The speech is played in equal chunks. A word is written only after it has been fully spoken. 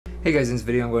Hey guys, in this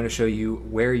video I'm going to show you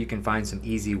where you can find some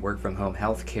easy work from home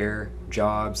healthcare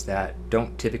jobs that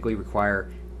don't typically require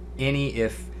any,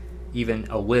 if even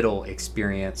a little,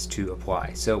 experience to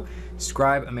apply. So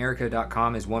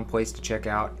scribeamerica.com is one place to check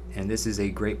out, and this is a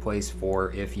great place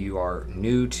for if you are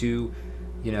new to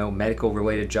medical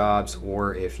related jobs,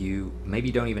 or if you maybe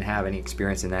don't even have any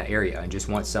experience in that area and just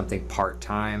want something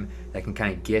part-time that can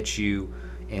kind of get you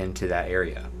into that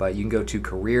area. But you can go to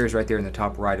careers right there in the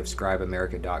top right of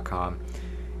scribeamerica.com,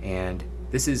 and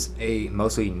this is a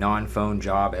mostly non-phone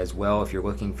job as well if you're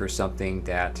looking for something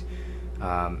that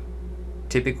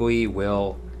typically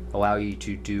will allow you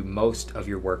to do most of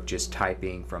your work just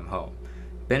typing from home.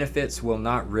 Benefits will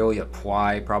not really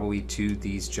apply probably to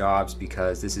these jobs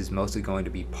because this is mostly going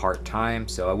to be part-time,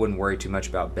 so I wouldn't worry too much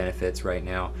about benefits right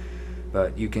now.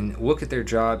 But you can look at their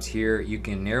jobs here. You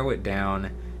can narrow it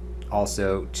down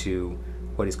also to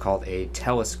what is called a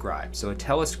telescribe. So a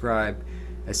telescribe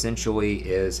essentially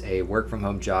is a work from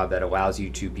home job that allows you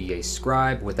to be a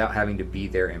scribe without having to be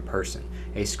there in person.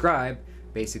 A scribe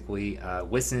basically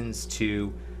listens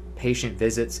to patient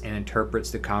visits and interprets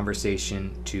the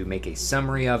conversation to make a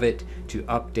summary of it, to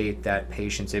update that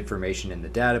patient's information in the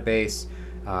database.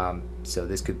 So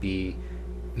this could be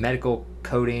medical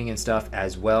coding and stuff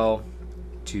as well,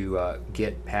 to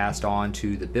get passed on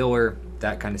to the biller,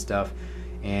 that kind of stuff.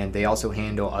 And they also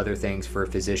handle other things for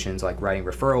physicians, like writing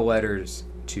referral letters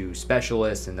to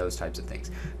specialists and those types of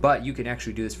things. But you can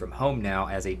actually do this from home now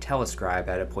as a telescribe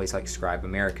at a place like Scribe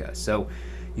America. So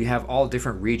you have all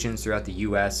different regions throughout the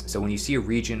US. So when you see a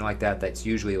region like that, that's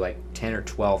usually like 10 or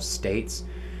 12 states.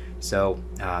 So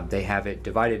they have it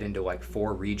divided into like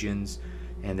 4 regions.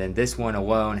 And then this one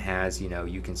alone has,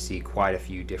 you can see quite a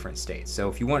few different states. So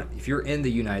if you're in the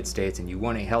United States and you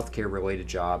want a healthcare related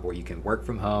job where you can work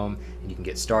from home and you can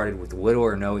get started with little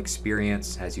or no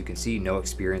experience, as you can see, no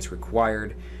experience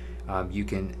required, you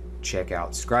can check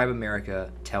out Scribe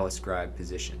America Telescribe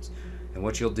positions. And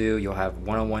what you'll do, you'll have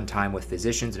one-on-one time with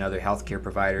physicians and other healthcare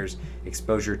providers,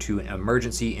 exposure to an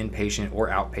emergency inpatient or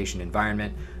outpatient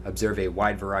environment, observe a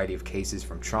wide variety of cases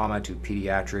from trauma to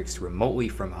pediatrics remotely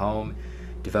from home,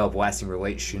 develop lasting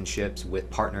relationships with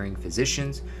partnering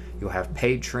physicians. You'll have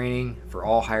paid training for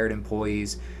all hired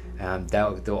employees.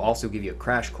 They'll also give you a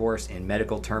crash course in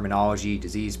medical terminology,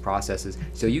 disease processes,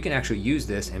 so you can actually use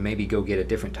this and maybe go get a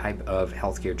different type of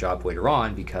healthcare job later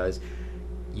on, because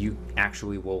you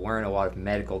actually will learn a lot of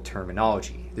medical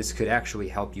terminology. This could actually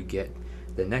help you get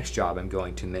the next job I'm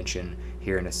going to mention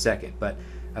here in a second. But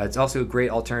it's also a great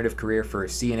alternative career for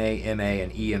CNA, MA,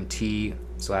 and EMT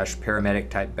 / paramedic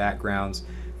type backgrounds.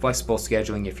 Flexible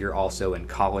scheduling if you're also in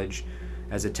college.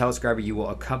 As a telescriber, you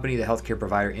will accompany the healthcare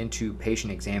provider into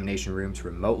patient examination rooms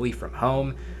remotely from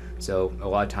home. So a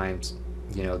lot of times,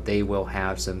 they will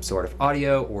have some sort of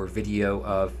audio or video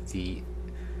of the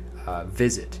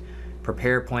visit.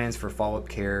 Prepare plans for follow-up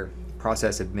care,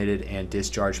 process admitted and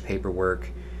discharge paperwork,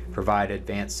 provide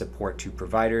advanced support to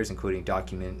providers, including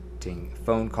documenting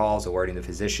phone calls, alerting the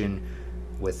physician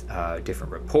with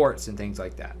different reports and things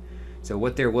like that. So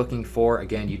what they're looking for,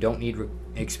 again, you don't need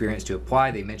experience to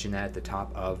apply. They mention that at the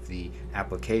top of the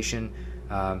application.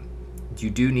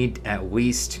 You do need at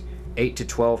least 8 to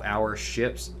 12 hour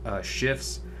shifts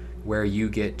where you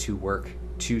get to work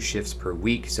 2 shifts per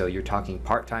week. So you're talking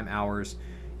part-time hours.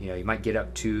 You might get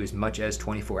up to as much as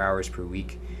 24 hours per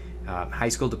week. High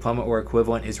school diploma or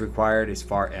equivalent is required as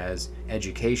far as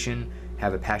education.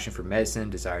 Have a passion for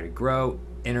medicine, desire to grow,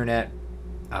 internet.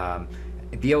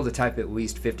 Be able to type at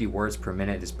least 50 words per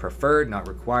minute is preferred, not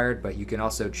required, but you can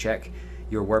also check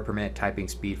your word per minute typing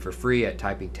speed for free at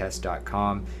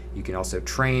typingtest.com. You can also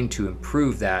train to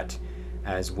improve that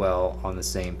as well on the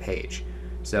same page.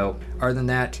 So other than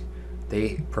that,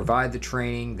 they provide the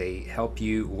training, they help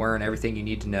you learn everything you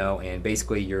need to know, and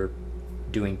basically you're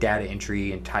doing data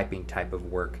entry and typing type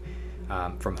of work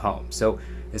from home. So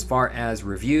as far as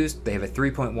reviews, they have a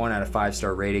 3.1 out of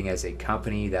 5-star rating as a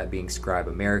company, that being Scribe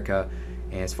America.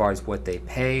 And as far as what they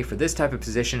pay for this type of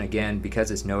position, again,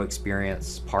 because it's no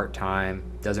experience, part-time,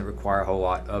 doesn't require a whole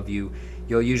lot of you,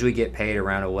 you'll usually get paid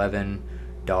around $11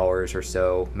 or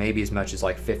so, maybe as much as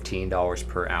like $15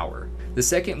 per hour. The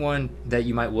second one that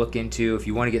you might look into if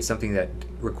you want to get something that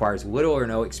requires little or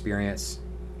no experience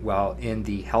while in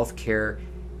the healthcare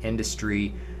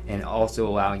industry, and also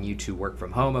allowing you to work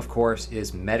from home, of course,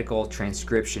 is medical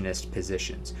transcriptionist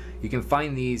positions. You can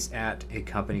find these at a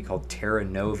company called Terra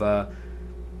Nova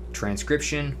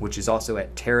Transcription, which is also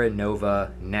at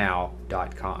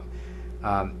terranovanow.com.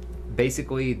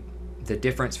 Basically, the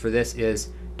difference for this is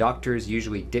doctors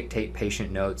usually dictate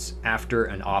patient notes after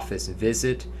an office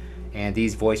visit, and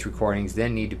these voice recordings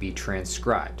then need to be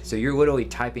transcribed. So you're literally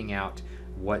typing out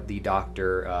what the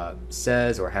doctor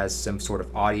says or has some sort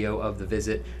of audio of the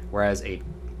visit, whereas a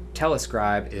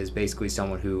telescribe is basically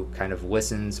someone who kind of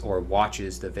listens or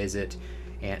watches the visit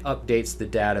and updates the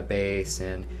database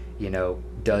and, you know,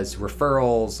 does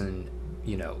referrals and,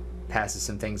 you know, passes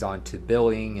some things on to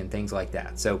billing and things like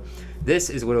that. So this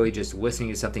is literally just listening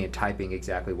to something and typing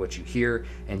exactly what you hear,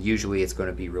 and usually it's going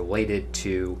to be related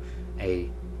to a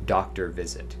doctor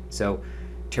visit. So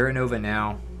Terra Nova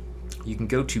Now, you can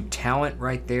go to talent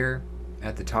right there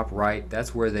at the top right.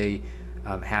 That's where they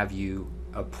have you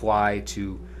apply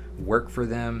to work for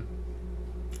them.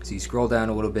 So you scroll down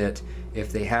a little bit.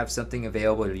 If they have something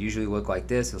available, it'll usually look like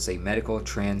this. It'll say medical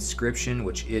transcription,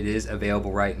 which it is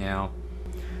available right now.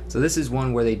 So this is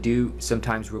one where they do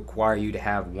sometimes require you to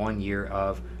have 1 year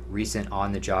of recent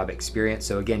on-the-job experience.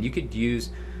 So again, you could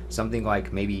use something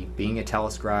like maybe being a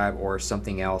telescribe or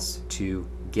something else to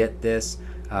get this.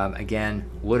 Again,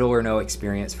 little or no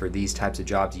experience for these types of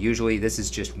jobs. Usually this is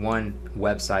just one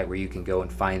website where you can go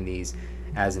and find these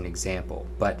as an example.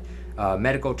 But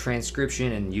medical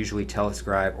transcription and usually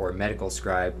telescribe or medical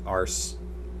scribe are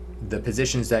the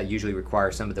positions that usually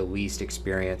require some of the least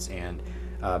experience and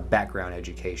background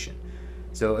education.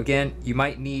 So again, you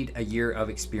might need a year of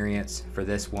experience for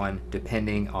this one,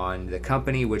 depending on the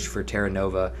company, which for Terra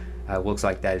Nova looks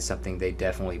like that is something they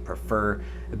definitely prefer.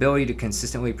 Ability to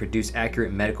consistently produce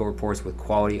accurate medical reports with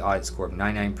quality audit score of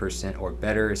 99% or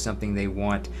better is something they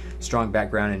want. Strong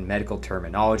background in medical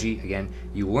terminology. Again,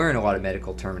 you learn a lot of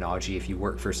medical terminology if you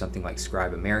work for something like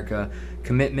Scribe America.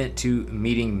 Commitment to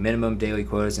meeting minimum daily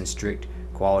quotas and strict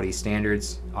quality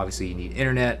standards. Obviously you need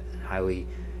internet, highly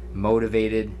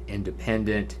motivated,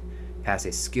 independent, pass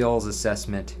a skills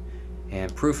assessment,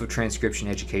 and proof of transcription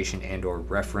education and or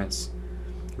reference.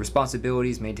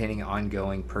 Responsibilities: maintaining an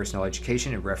ongoing personal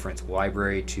education and reference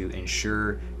library to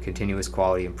ensure continuous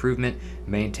quality improvement,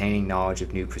 maintaining knowledge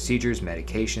of new procedures,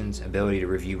 medications, ability to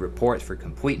review reports for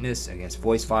completeness against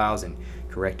voice files and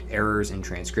correct errors in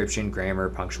transcription, grammar,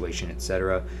 punctuation,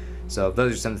 etc. So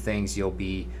those are some things you'll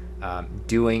be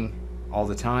doing all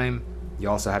the time. You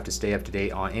also have to stay up to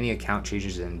date on any account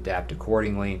changes and adapt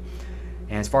accordingly.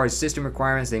 And as far as system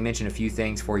requirements, they mention a few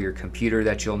things for your computer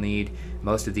that you'll need.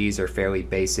 Most of these are fairly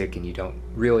basic and you don't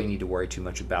really need to worry too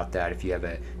much about that if you have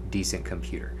a decent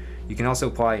computer. You can also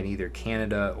apply in either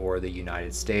Canada or the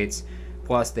United States.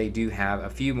 Plus they do have a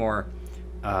few more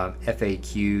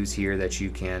FAQs here that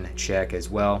you can check as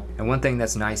well. And one thing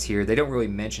that's nice here, they don't really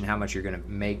mention how much you're going to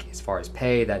make as far as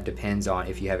pay. That depends on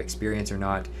if you have experience or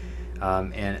not.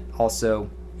 And also,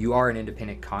 you are an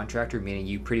independent contractor, meaning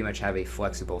you pretty much have a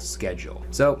flexible schedule.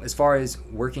 So as far as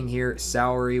working here,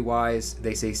 salary wise,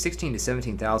 they say 16 to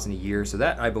 17,000 a year. So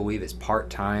that I believe is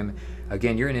part-time.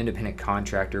 Again, you're an independent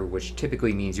contractor, which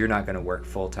typically means you're not going to work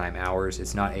full-time hours.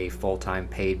 It's not a full-time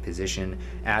paid position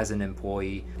as an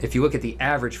employee. If you look at the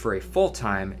average for a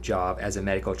full-time job as a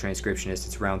medical transcriptionist,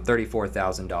 it's around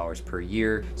 $34,000 per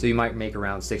year. So you might make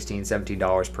around $16,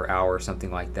 $17 per hour,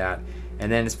 something like that.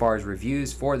 And then as far as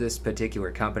reviews for this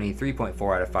particular company,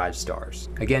 3.4 out of 5 stars.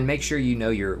 Again, make sure you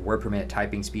know your word per minute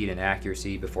typing speed and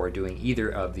accuracy before doing either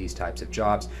of these types of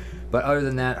jobs. But other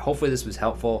than that, hopefully this was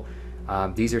helpful.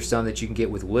 These are some that you can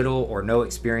get with little or no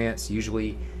experience.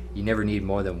 Usually you never need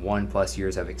more than 1+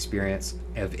 years of experience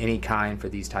of any kind for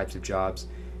these types of jobs.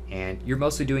 And you're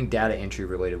mostly doing data entry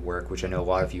related work, which I know a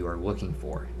lot of you are looking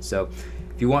for. So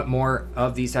if you want more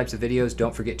of these types of videos,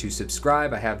 don't forget to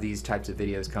subscribe. I have these types of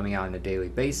videos coming out on a daily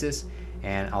basis,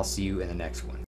 and I'll see you in the next one.